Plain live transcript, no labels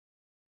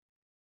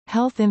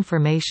Health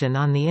information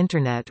on the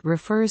Internet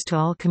refers to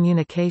all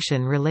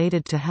communication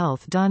related to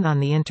health done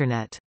on the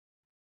Internet.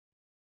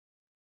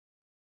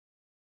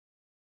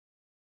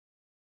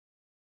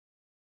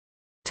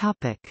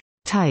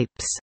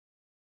 Types.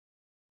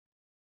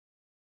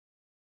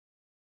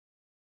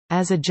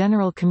 As a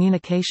general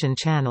communication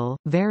channel,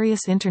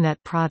 various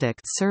Internet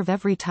products serve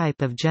every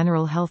type of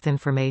general health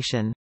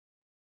information.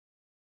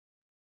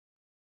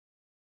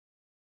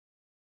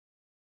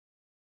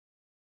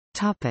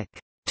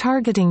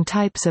 Targeting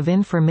types of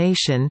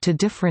information to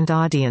different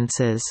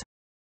audiences.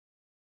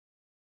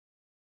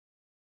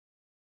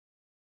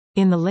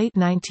 In the late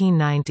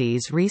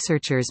 1990s,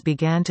 researchers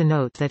began to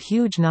note that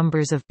huge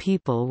numbers of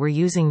people were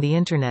using the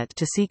Internet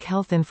to seek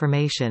health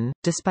information,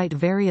 despite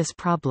various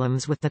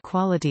problems with the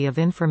quality of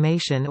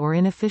information or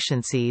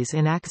inefficiencies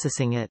in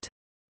accessing it.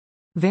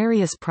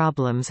 Various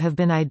problems have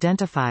been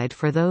identified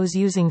for those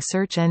using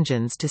search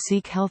engines to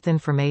seek health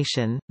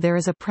information. There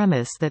is a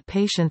premise that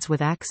patients with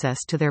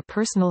access to their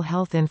personal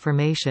health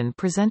information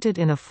presented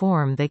in a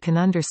form they can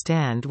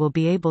understand will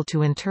be able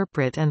to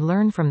interpret and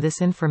learn from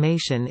this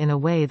information in a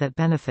way that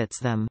benefits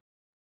them.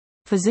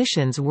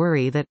 Physicians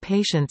worry that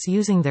patients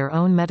using their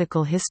own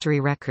medical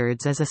history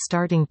records as a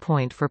starting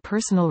point for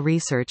personal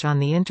research on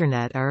the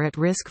Internet are at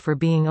risk for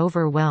being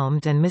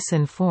overwhelmed and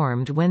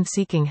misinformed when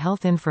seeking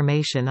health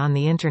information on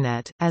the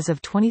Internet. As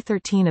of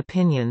 2013,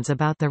 opinions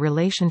about the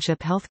relationship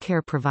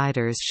healthcare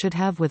providers should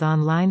have with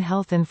online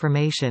health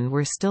information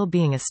were still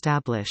being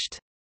established.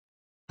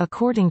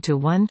 According to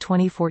one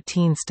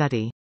 2014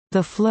 study,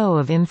 the flow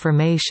of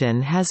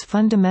information has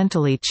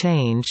fundamentally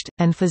changed,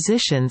 and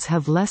physicians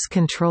have less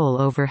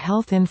control over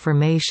health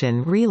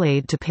information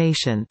relayed to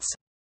patients.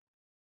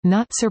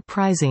 Not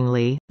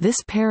surprisingly, this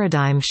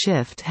paradigm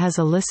shift has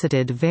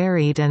elicited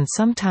varied and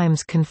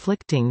sometimes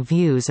conflicting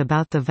views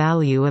about the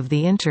value of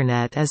the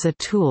Internet as a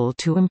tool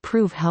to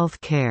improve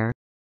health care.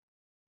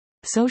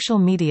 Social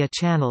media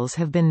channels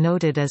have been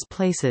noted as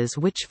places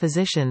which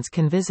physicians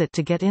can visit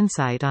to get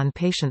insight on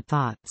patient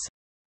thoughts.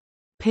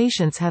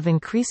 Patients have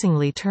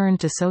increasingly turned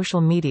to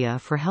social media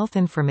for health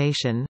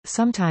information,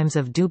 sometimes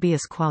of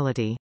dubious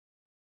quality.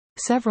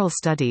 Several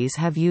studies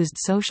have used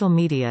social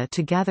media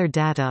to gather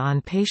data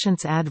on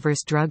patients'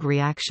 adverse drug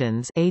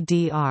reactions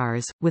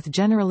 (ADRs), with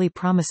generally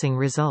promising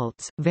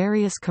results.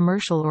 Various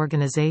commercial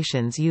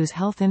organizations use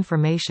health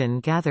information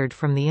gathered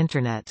from the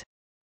Internet.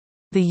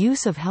 The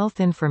use of health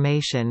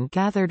information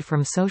gathered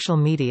from social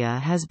media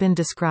has been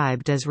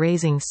described as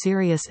raising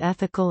serious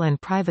ethical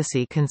and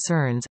privacy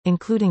concerns,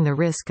 including the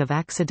risk of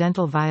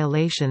accidental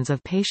violations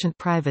of patient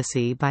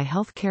privacy by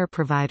healthcare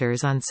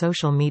providers on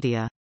social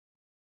media.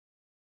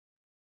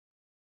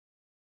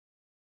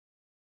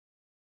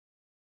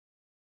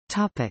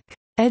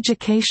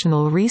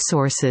 Educational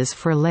resources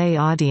for lay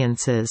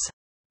audiences.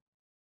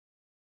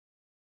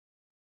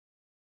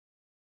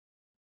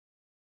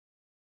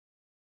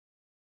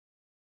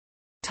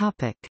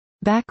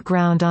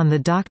 Background on the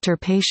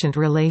doctor-patient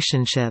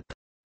relationship.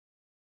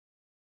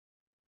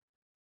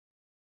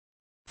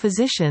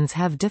 Physicians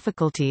have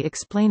difficulty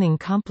explaining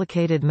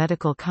complicated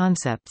medical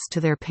concepts to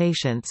their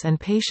patients, and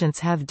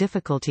patients have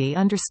difficulty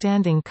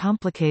understanding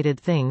complicated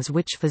things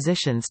which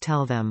physicians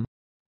tell them.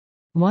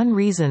 One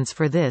reasons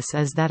for this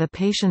is that a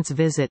patient's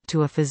visit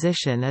to a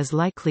physician is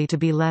likely to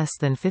be less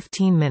than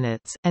 15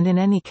 minutes, and in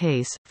any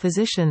case,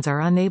 physicians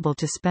are unable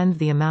to spend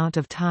the amount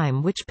of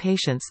time which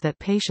patients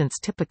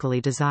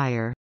typically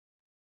desire.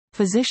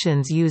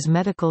 Physicians use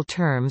medical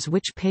terms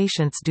which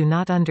patients do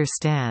not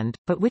understand,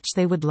 but which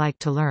they would like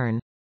to learn.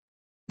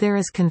 There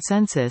is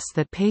consensus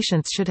that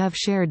patients should have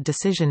shared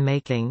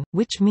decision-making,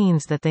 which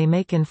means that they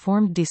make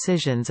informed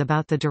decisions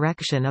about the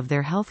direction of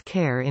their health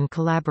care in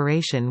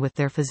collaboration with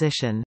their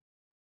physician.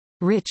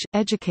 Rich,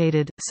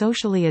 educated,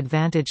 socially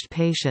advantaged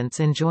patients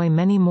enjoy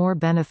many more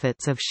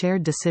benefits of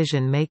shared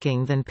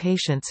decision-making than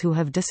patients who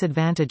have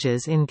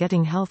disadvantages in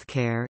getting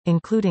healthcare,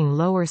 including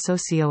lower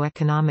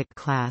socioeconomic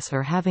class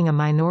or having a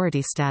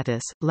minority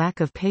status. Lack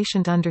of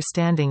patient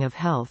understanding of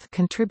health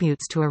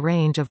contributes to a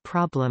range of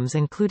problems,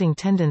 including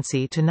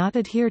tendency to not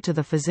adhere to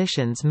the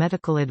physician's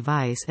medical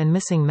advice and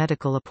missing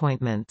medical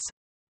appointments.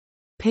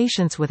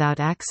 Patients without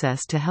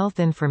access to health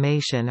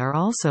information are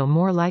also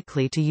more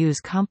likely to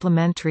use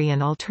complementary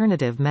and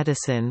alternative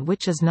medicine,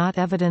 which is not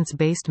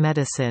evidence-based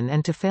medicine,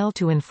 and to fail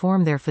to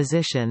inform their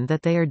physician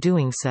that they are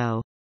doing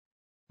so.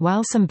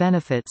 While some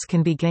benefits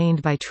can be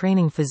gained by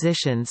training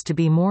physicians to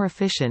be more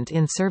efficient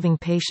in serving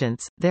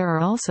patients, there are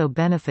also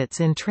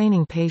benefits in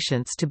training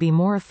patients to be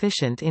more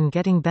efficient in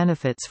getting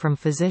benefits from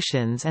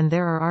physicians, and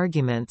there are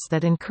arguments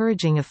that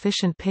encouraging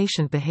efficient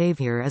patient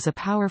behavior is a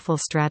powerful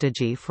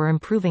strategy for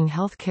improving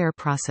healthcare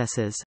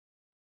processes.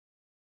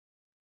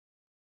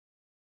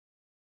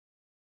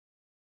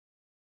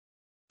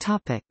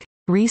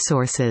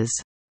 Resources.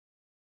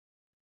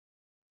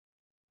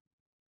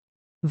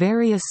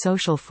 Various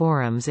social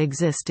forums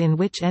exist in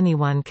which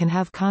anyone can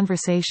have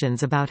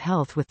conversations about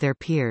health with their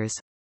peers.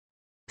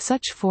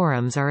 Such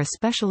forums are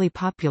especially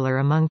popular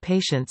among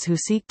patients who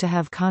seek to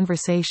have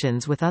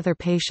conversations with other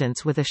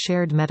patients with a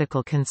shared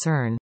medical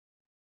concern.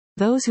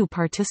 Those who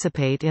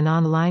participate in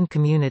online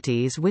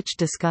communities which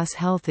discuss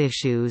health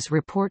issues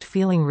report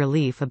feeling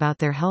relief about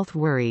their health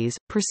worries,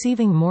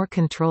 perceiving more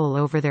control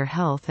over their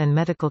health and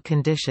medical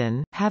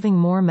condition, having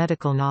more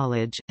medical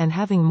knowledge, and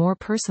having more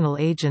personal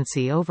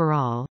agency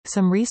overall.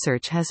 Some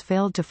research has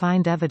failed to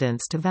find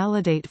evidence to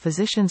validate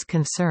physicians'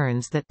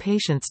 concerns that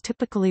patients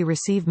typically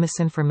receive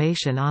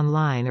misinformation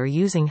online or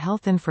using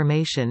health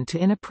information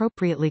to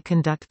inappropriately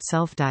conduct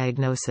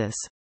self-diagnosis.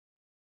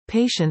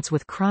 Patients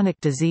with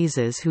chronic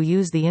diseases who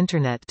use the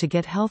Internet to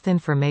get health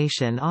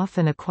information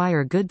often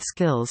acquire good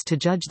skills to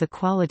judge the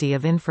quality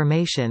of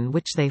information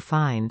which they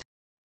find.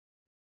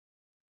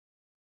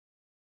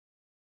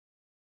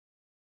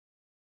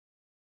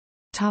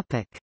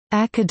 Topic: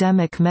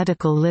 Academic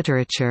medical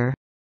literature.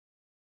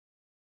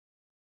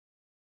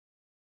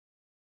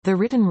 The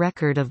written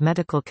record of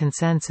medical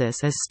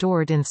consensus is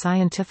stored in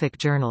scientific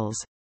journals.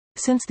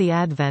 Since the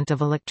advent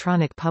of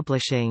electronic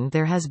publishing,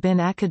 there has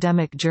been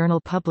academic journal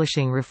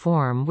publishing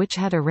reform which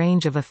had a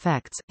range of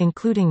effects,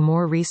 including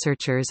more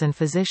researchers and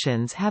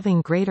physicians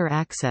having greater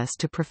access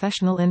to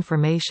professional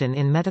information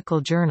in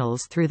medical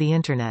journals through the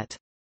Internet.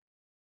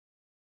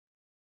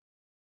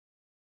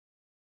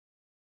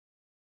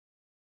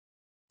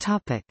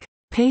 Topic: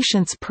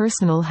 Patients'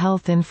 personal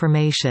health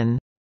information.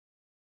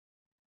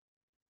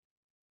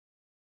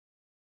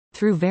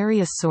 Through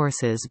various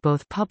sources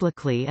both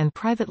publicly and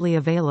privately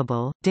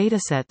available,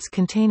 datasets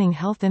containing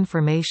health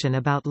information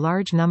about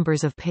large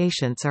numbers of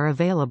patients are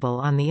available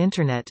on the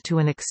Internet to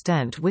an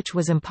extent which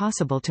was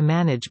impossible to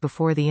manage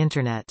before the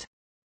Internet.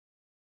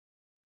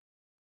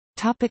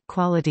 Topic: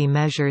 Quality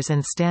measures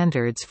and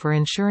standards for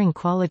ensuring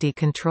quality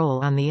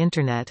control on the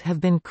Internet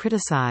have been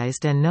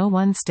criticized and no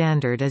one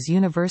standard is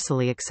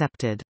universally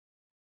accepted.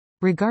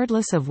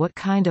 Regardless of what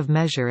kind of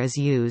measure is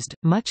used,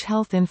 much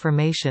health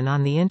information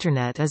on the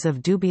Internet is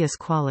of dubious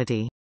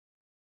quality.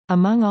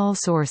 Among all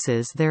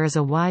sources there is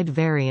a wide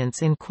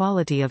variance in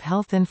quality of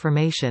health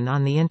information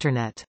on the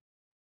Internet.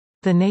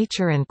 The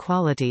nature and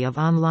quality of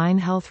online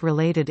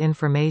health-related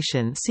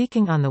information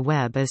seeking on the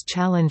web is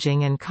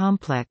challenging and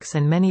complex,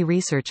 and many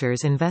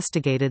researchers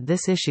investigated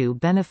this issue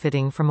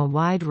benefiting from a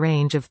wide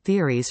range of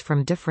theories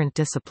from different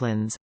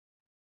disciplines.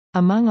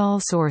 Among all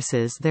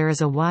sources there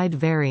is a wide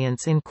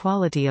variance in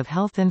quality of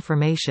health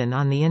information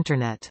on the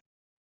Internet.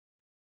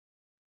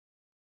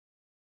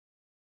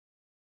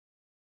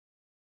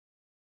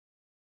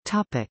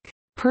 Topic: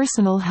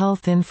 Personal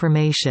health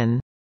information.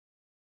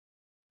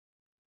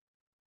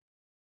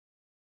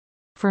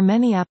 For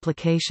many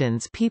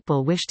applications,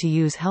 people wish to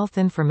use health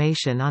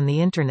information on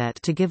the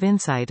Internet to give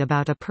insight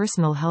about a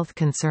personal health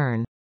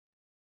concern.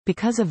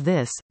 Because of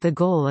this, the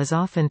goal is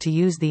often to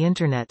use the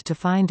Internet to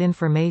find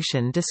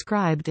information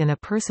described in a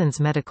person's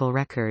medical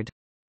record.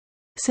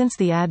 Since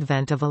the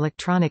advent of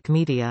electronic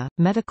media,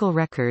 medical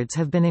records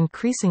have been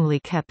increasingly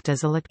kept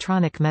as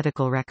electronic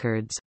medical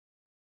records.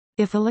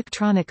 If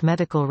electronic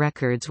medical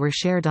records were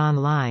shared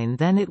online,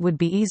 then it would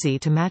be easy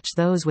to match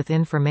those with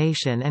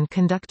information and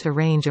conduct a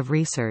range of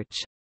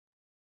research.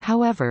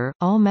 However,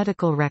 all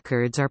medical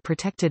records are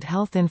protected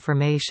health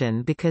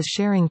information because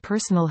sharing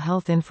personal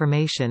health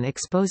information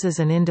exposes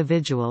an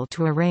individual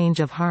to a range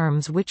of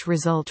harms which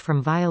result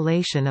from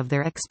violation of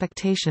their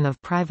expectation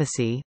of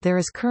privacy. There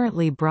is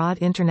currently broad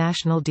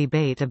international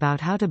debate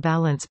about how to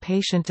balance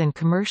patient and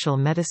commercial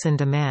medicine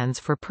demands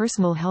for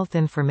personal health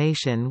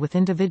information with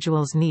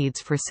individuals'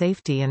 needs for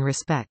safety and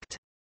respect.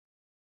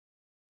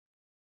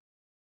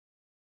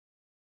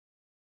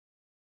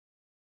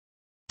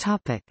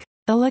 Topic: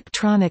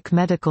 Electronic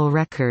medical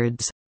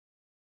records.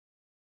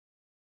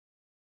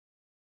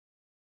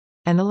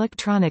 An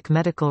electronic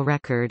medical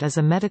record is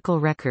a medical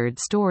record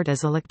stored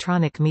as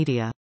electronic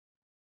media.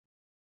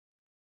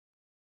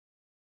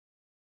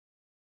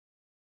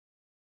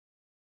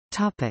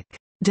 Topic: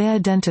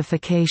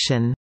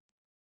 De-identification.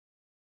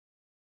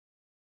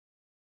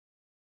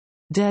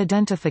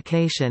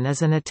 De-identification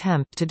is an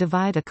attempt to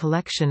divide a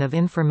collection of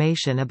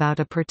information about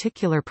a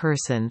particular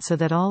person so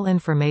that all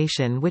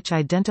information which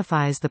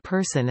identifies the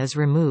person is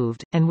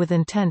removed, and with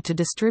intent to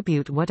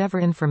distribute whatever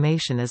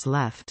information is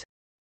left.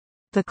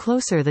 The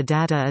closer the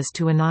data is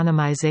to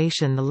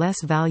anonymization, the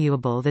less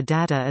valuable the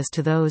data is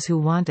to those who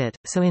want it,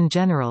 so in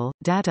general,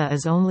 data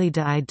is only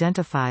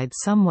de-identified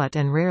somewhat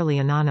and rarely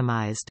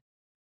anonymized.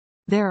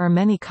 There are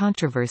many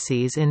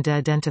controversies in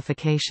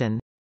de-identification.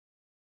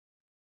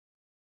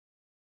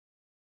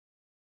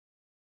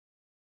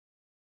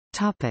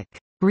 Topic: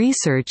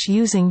 Research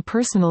using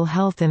personal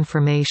health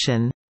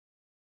information.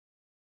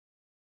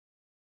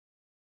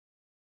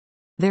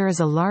 There is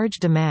a large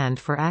demand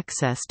for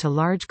access to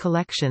large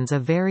collections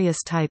of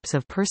various types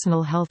of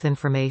personal health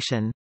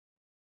information.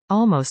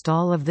 Almost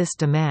all of this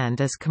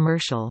demand is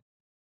commercial.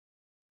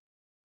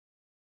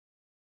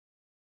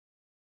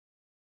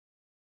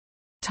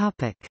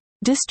 Topic: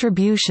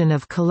 Distribution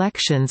of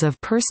collections of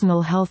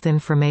personal health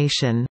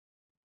information.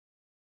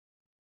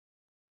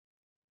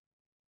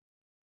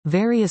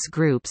 Various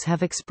groups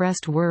have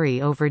expressed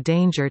worry over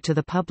danger to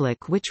the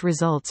public which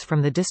results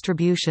from the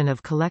distribution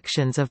of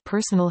collections of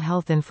personal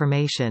health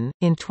information.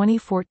 In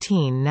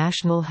 2014,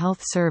 National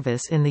Health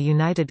Service in the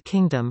United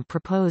Kingdom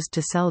proposed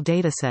to sell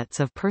datasets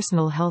of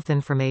personal health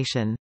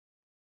information.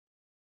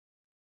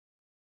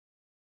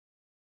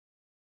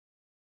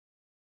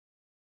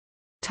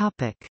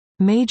 Topic: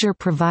 Major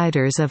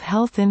providers of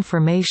health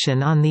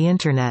information on the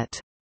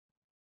Internet.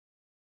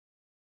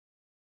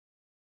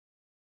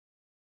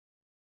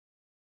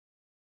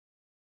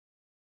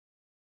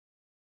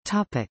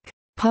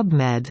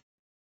 PubMed.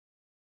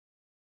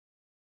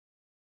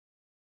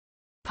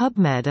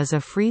 PubMed is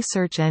a free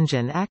search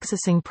engine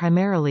accessing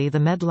primarily the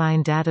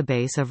Medline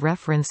database of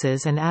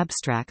references and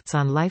abstracts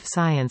on life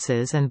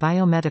sciences and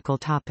biomedical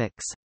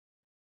topics.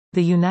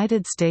 The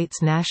United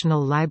States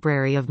National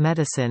Library of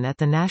Medicine at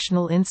the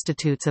National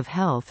Institutes of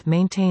Health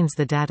maintains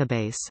the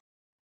database.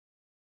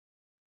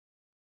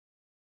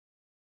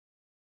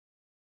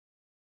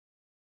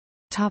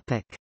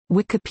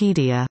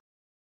 Wikipedia.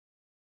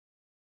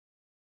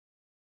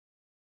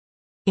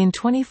 In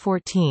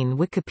 2014,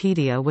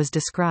 Wikipedia was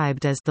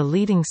described as the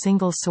leading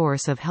single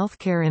source of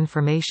healthcare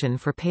information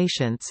for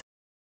patients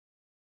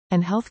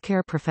and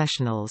healthcare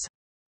professionals.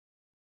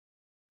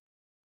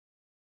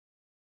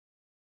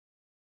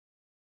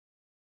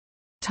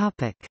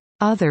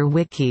 Other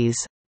wikis.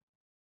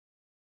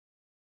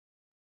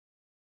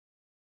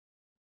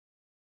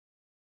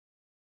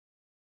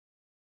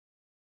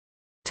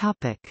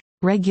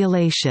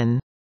 Regulation.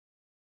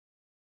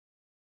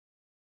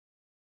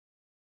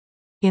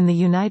 In the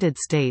United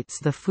States,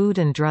 the Food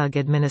and Drug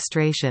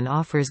Administration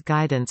offers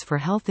guidance for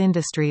health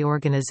industry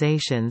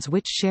organizations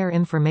which share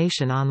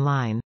information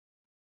online.